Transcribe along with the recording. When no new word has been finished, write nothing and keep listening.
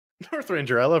North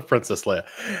Ranger, I love Princess Leia.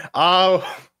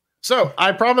 So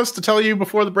I promised to tell you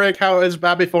before the break how is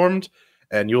Babby formed,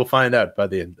 and you will find out by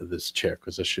the end of this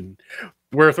ChairQAsition.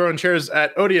 We're throwing chairs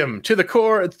at Odium To The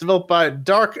Core. It's developed by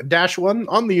Dark-1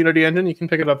 on the Unity engine. You can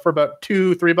pick it up for about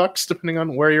 $2-3, depending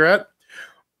on where you're at.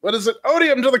 What is it?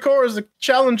 Odium To The Core is a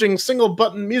challenging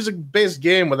single-button music-based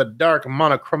game with a dark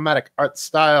monochromatic art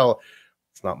style.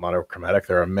 It's not monochromatic.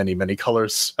 There are many, many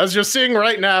colors. As you're seeing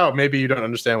right now, maybe you don't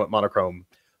understand what monochrome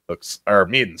looks or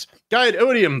means. Guide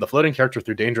Odium, the floating character,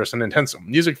 through dangerous and intense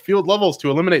music-fueled levels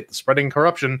to eliminate the spreading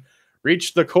corruption,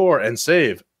 reach the core, and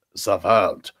save the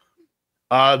world.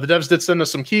 The devs did send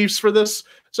us some keys for this,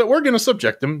 so we're going to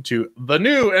subject them to the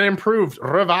new and improved,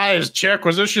 revised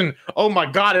ChairQAsition. Oh my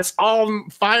god, it's all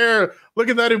fire! Look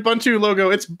at that Ubuntu logo,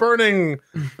 it's burning!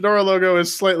 Fedora logo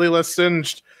is slightly less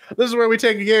singed. This is where we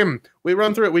take a game, we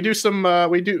run through it, we do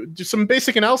some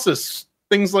basic analysis.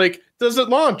 Things like, does it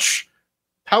launch?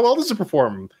 How well does it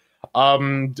perform? Are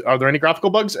there any graphical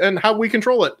bugs? And how we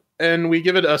control it? And we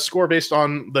give it a score based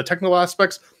on the technical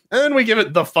aspects. And then we give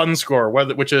it the fun score,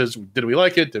 which is, did we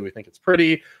like it? Did we think it's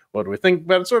pretty? What do we think?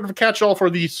 But it's sort of a catch-all for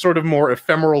the sort of more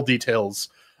ephemeral details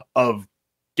of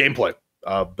gameplay,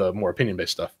 the more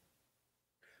opinion-based stuff.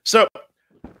 So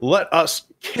let us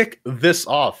kick this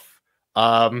off.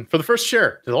 For the first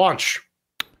share to the launch.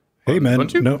 Hey, man,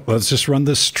 no, let's just run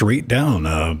this straight down.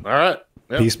 All right.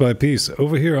 Yep. Piece by piece.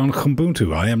 Over here on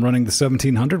Ubuntu, I am running the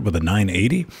 1700 with a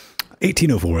 980,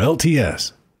 1804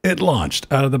 LTS. It launched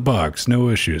out of the box, no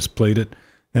issues. Played it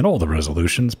in all the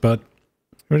resolutions, but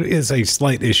there is a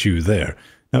slight issue there.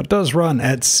 Now, it does run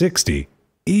at 60,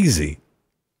 easy,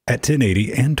 at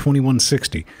 1080 and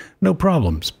 2160. No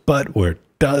problems, but where it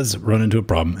does run into a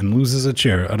problem and loses a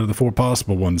chair out of the 4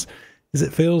 possible ones is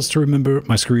it fails to remember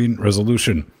my screen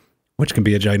resolution, which can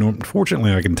be a ginormous.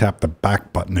 Fortunately, I can tap the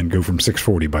back button and go from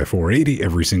 640 by 480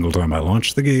 every single time I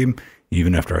launch the game,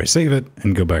 even after I save it,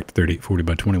 and go back to 3840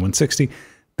 by 2160.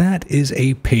 That is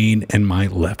a pain in my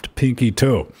left pinky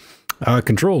toe.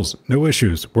 Controls, no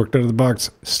issues. Worked out of the box.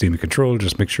 Steamy controller,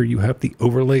 just make sure you have the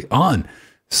overlay on.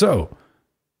 So,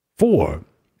 for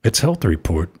its health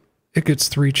report, it gets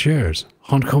 3 chairs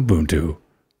on Ubuntu.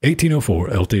 1804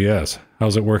 LTS.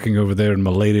 How's it working over there in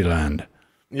Miladyland?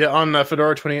 Yeah, on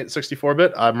Fedora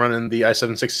 2864-bit, I'm running the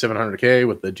i7-6700K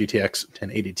with the GTX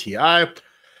 1080 Ti.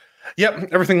 Yep,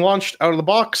 everything launched out of the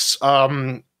box.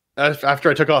 After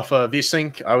I took off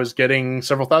VSync, I was getting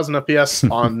several thousand FPS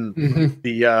on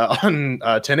the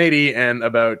 1080 and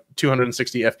about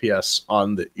 260 FPS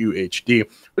on the UHD,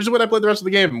 which is what I played the rest of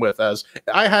the game with, as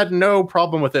I had no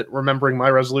problem with it remembering my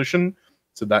resolution,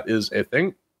 so that is a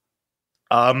thing.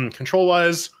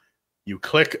 Control-wise, you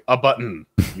click a button,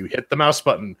 you hit the mouse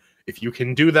button. If you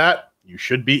can do that, you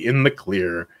should be in the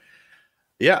clear.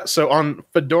 Yeah, so on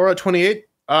Fedora 28,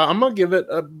 I'm going to give it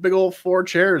a big old 4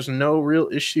 chairs, no real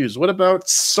issues. What about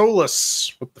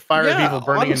Solus, with the fire of evil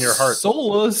burning in your heart?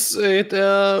 Solus, it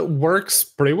works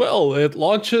pretty well. It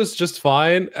launches just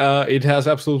fine. It has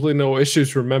absolutely no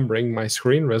issues remembering my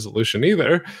screen resolution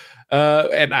either.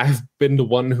 And I've been the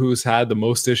one who's had the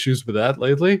most issues with that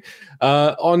lately.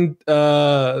 On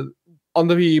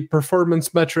the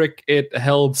performance metric, it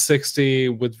held 60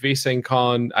 with VSync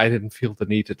on. I didn't feel the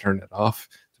need to turn it off,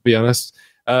 to be honest.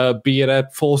 Be it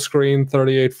at full screen,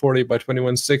 3840 by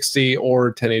 2160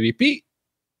 or 1080p.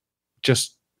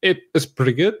 Just, it is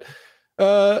pretty good.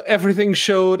 Everything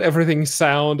showed, everything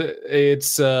sound.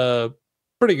 It's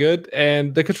pretty good.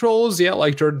 And the controls, yeah,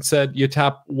 like Jordan said, you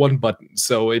tap one button.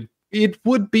 So it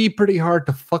would be pretty hard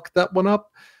to fuck that one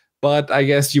up. But I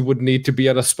guess you would need to be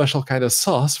at a special kind of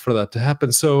sauce for that to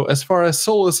happen. So as far as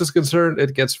Solus is concerned,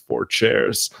 it gets 4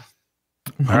 chairs.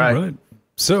 All right.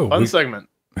 So fun segment.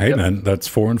 Hey, man, that's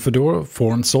 4 in Fedora,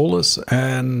 4 in Solus,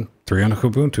 and 3 on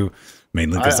Ubuntu.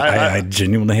 Mainly because I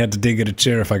genuinely had to dig at a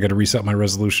chair if I got to reset my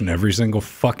resolution every single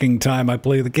fucking time I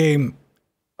play the game.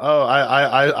 Oh,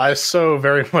 I so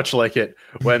very much like it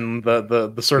when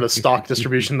the sort of stock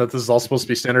distribution that this is all supposed to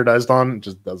be standardized on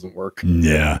just doesn't work.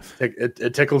 Yeah.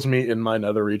 It tickles me in my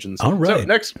nether regions. All right.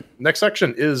 So next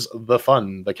section is the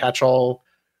fun, the catch-all.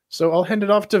 So I'll hand it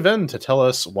off to Ven to tell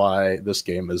us why this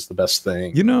game is the best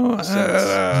thing. You know,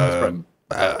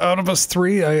 out of us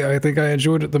 3, I think I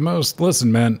enjoyed it the most.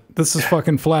 Listen, man, this is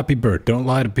fucking Flappy Bird. Don't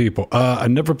lie to people. I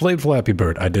never played Flappy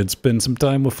Bird. I did spend some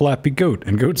time with Flappy Goat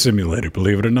and Goat Simulator,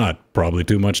 believe it or not. Probably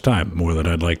too much time, more than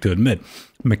I'd like to admit.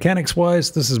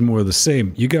 Mechanics-wise, this is more of the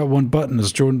same. You got one button,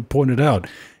 as Jordan pointed out.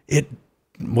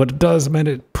 What it does, man,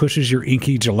 it pushes your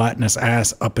inky, gelatinous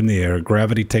ass up in the air.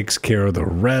 Gravity takes care of the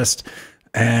rest.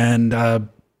 And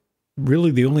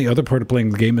really the only other part of playing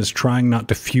the game is trying not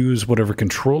to fuse whatever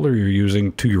controller you're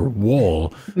using to your wall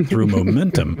through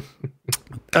momentum.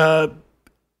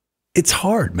 It's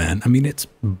hard, man. I mean, it's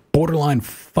borderline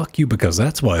fuck you, because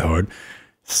that's why hard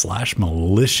 /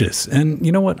 malicious. And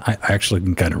you know what? I actually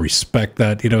can kind of respect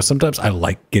that. You know, sometimes I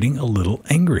like getting a little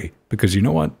angry, because you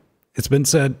know what? It's been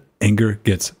said, anger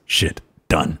gets shit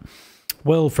done.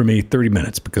 Well, for me, 30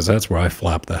 minutes, because that's where I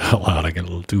flap the hell out. I get a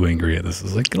little too angry at this.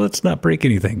 It's like, let's not break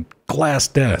anything. Glass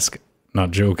desk.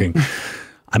 Not joking.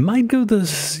 I might go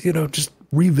this, you know, just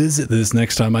revisit this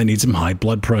next time I need some high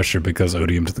blood pressure, because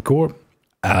Odium to the Core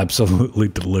absolutely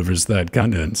delivers that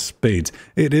kind of in spades.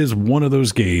 It is one of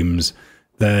those games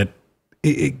that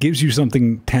it gives you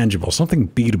something tangible, something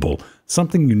beatable,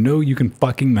 something you know you can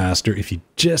fucking master if you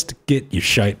just get your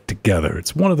shite together.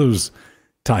 It's one of those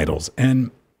titles, and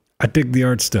I dig the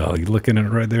art style. You're looking at it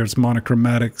right there. It's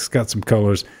monochromatic. It's got some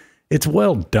colors. It's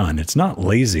well done. It's not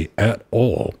lazy at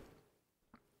all.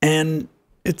 And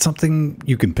it's something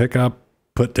you can pick up,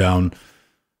 put down,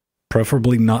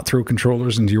 preferably not throw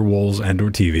controllers into your walls and or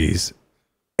TVs.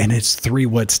 And it's 3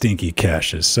 wet, stinky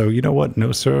caches. So you know what?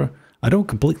 No, sir. I don't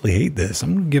completely hate this.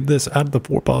 I'm going to give this, out of the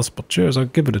 4 possible chairs, I'll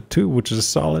give it a 2, which is a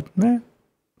solid,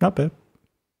 not bad.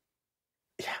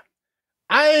 Yeah.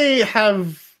 I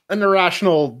have an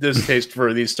irrational distaste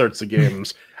for these sorts of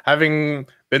games, having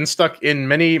been stuck in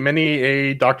many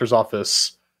a doctor's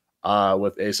office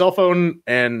with a cell phone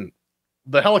and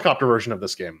the helicopter version of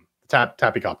this game,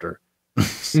 Tappycopter.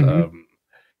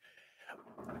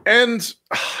 And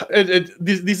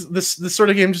this sort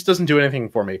of game just doesn't do anything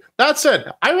for me. That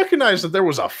said, I recognize that there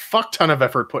was a fuck ton of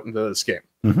effort put into this game.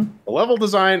 The level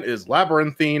design is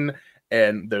labyrinthine,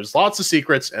 and there's lots of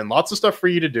secrets and lots of stuff for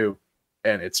you to do,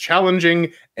 and it's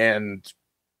challenging, and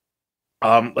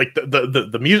like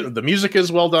the music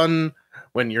is well done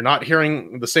when you're not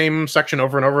hearing the same section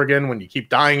over and over again, when you keep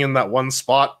dying in that one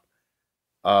spot.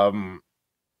 The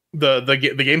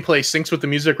gameplay syncs with the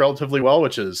music relatively well,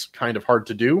 which is kind of hard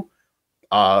to do,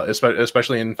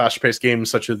 especially in faster-paced games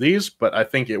such as these. But I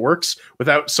think it works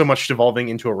without so much devolving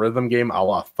into a rhythm game a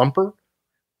la Thumper.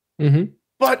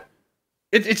 But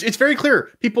it's very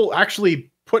clear people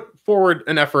actually put forward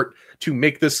an effort to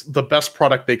make this the best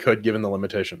product they could, given the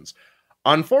limitations.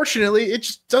 Unfortunately, it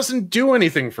just doesn't do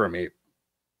anything for me.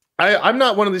 I'm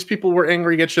not one of these people where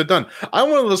angry gets shit done. I'm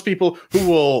one of those people who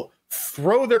will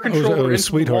throw their controller into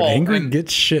sweetheart, the wall. Angry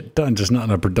gets shit done, just not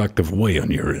in a productive way on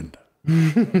your end.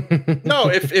 No,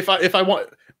 if I want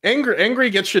angry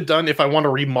gets shit done if I want to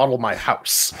remodel my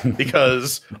house,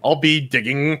 because I'll be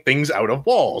digging things out of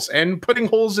walls and putting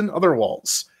holes in other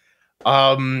walls,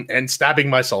 and stabbing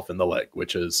myself in the leg,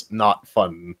 which is not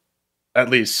fun, at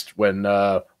least when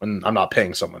I'm not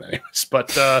paying someone anyways. But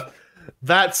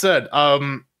that said,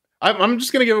 I'm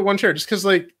just gonna give it 1 chair, just because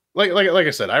like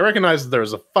I said, I recognize that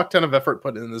there's a fuck ton of effort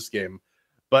put in this game,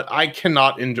 but I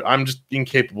cannot enjoy. I'm just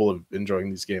incapable of enjoying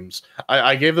these games.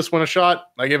 I gave this one a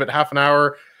shot. I gave it half an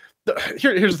hour.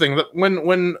 Here's the thing: that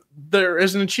when there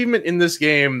is an achievement in this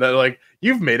game that, like,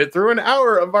 you've made it through an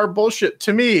hour of our bullshit,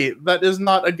 to me, that is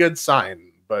not a good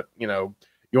sign. But you know,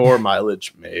 your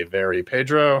mileage may vary,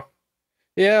 Pedro.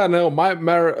 Yeah, no, my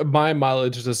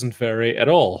mileage doesn't vary at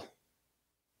all.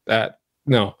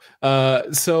 No.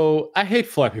 So I hate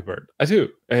Flappy Bird. I do.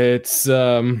 It's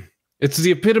the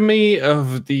epitome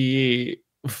of the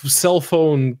cell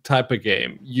phone type of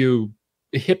game. You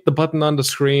hit the button on the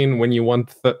screen when you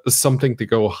want something to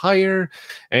go higher,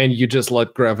 and you just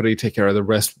let gravity take care of the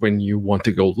rest when you want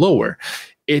to go lower.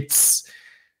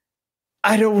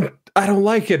 I don't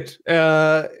like it.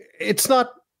 It's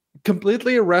not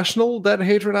completely irrational, that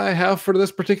hatred I have for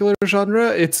this particular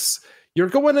genre. You're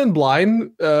going in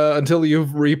blind until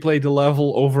you've replayed the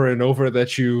level over and over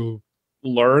that you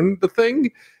learn the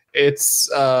thing. It's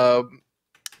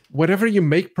whenever you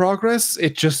make progress,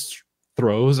 it just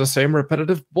throws the same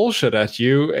repetitive bullshit at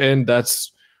you, and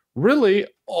that's really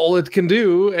all it can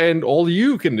do, and all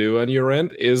you can do on your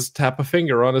end is tap a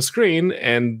finger on a screen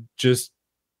and just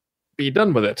be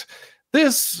done with it.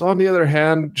 This, on the other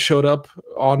hand, showed up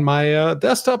on my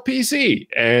desktop PC,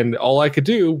 and all I could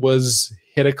do was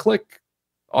hit a click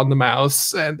on the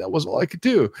mouse, and that was all I could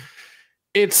do.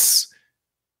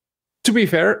 To be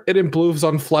fair, it improves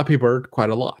on Flappy Bird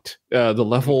quite a lot. The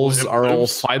levels are all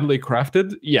finely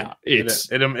crafted. Yeah, it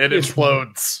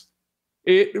implodes.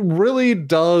 It really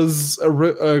does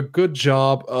a good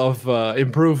job of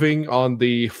improving on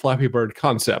the Flappy Bird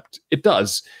concept. It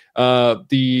does.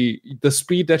 The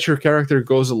speed that your character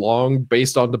goes along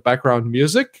based on the background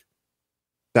music,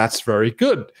 that's very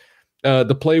good.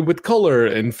 The play with color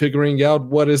and figuring out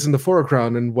what is in the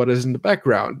foreground and what is in the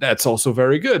background, that's also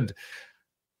very good.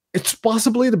 it's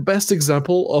possibly the best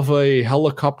example of a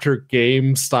helicopter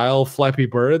game style Flappy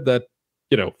Bird that,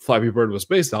 Flappy Bird was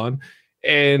based on.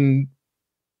 And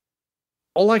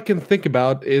all I can think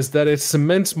about is that it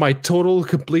cements my total,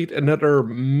 complete, and utter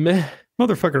meh.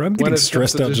 Motherfucker, I'm getting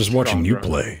stressed out just watching you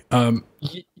play.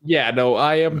 Yeah, no,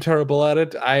 I am terrible at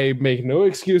it. I make no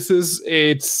excuses.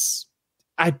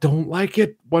 I don't like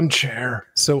it. One chair.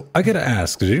 So I gotta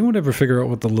ask, did anyone ever figure out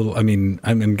what the little,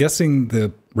 I'm guessing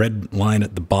the red line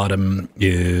at the bottom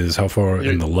is how far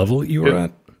in the level you were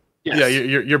at? Yes. Yeah,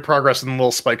 your progress and the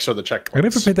little spikes are the checkpoints. I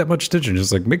never paid that much attention.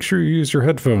 Just like, make sure you use your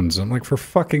headphones. I'm like, for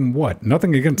fucking what?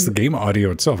 Nothing against the game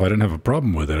audio itself. I didn't have a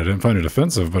problem with it. I didn't find it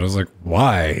offensive, but I was like,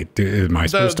 why? Am I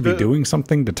supposed to be doing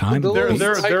something to time?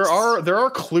 There are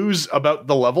clues about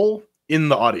the level in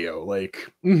the audio.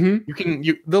 Like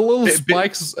the little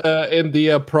spikes in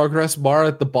the progress bar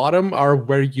at the bottom are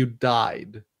where you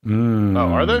died. Oh,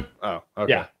 are they? Oh,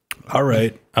 okay. Yeah. All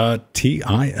right.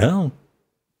 TIL.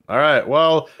 All right.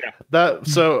 Well,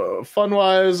 so fun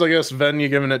wise, I guess Ven, you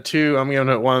giving it 2. I'm giving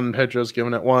it 1. Pedro's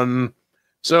giving it 1.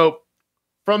 So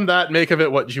from that, make of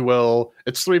it what you will.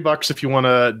 It's $3 if you want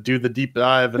to do the deep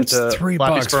dive into. It's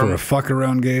 $3 for a fuck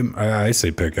around game. I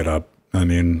say pick it up. I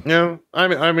mean,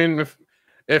 I mean,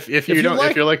 if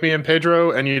you're like me and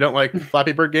Pedro and you don't like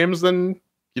Flappy Bird games, then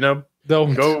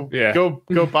don't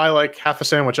go buy like half a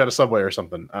sandwich at a Subway or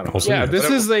something. I don't know. Yeah, this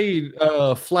is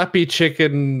a Flappy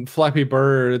Chicken, Flappy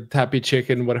Bird, Tappy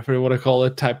Chicken, whatever you want to call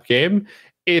it, type game.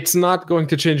 It's not going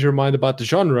to change your mind about the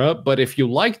genre, but if you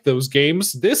like those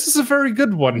games, this is a very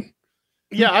good one.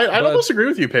 Yeah, I'd almost agree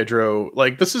with you, Pedro.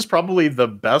 Like, this is probably the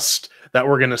best that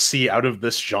we're going to see out of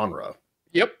this genre.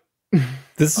 Yep.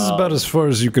 This is about as far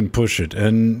as you can push it.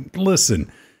 And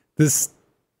listen, this...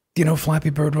 Flappy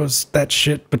Bird was that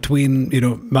shit between,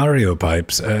 Mario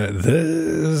pipes. This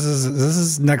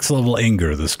is next level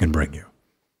anger this can bring you.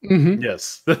 Mm-hmm.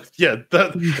 Yes.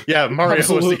 Mario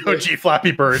Absolutely. Was the OG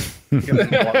Flappy Bird.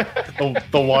 the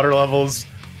water levels.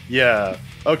 Yeah.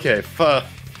 Okay.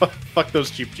 Fuck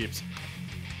those cheap Jeeps.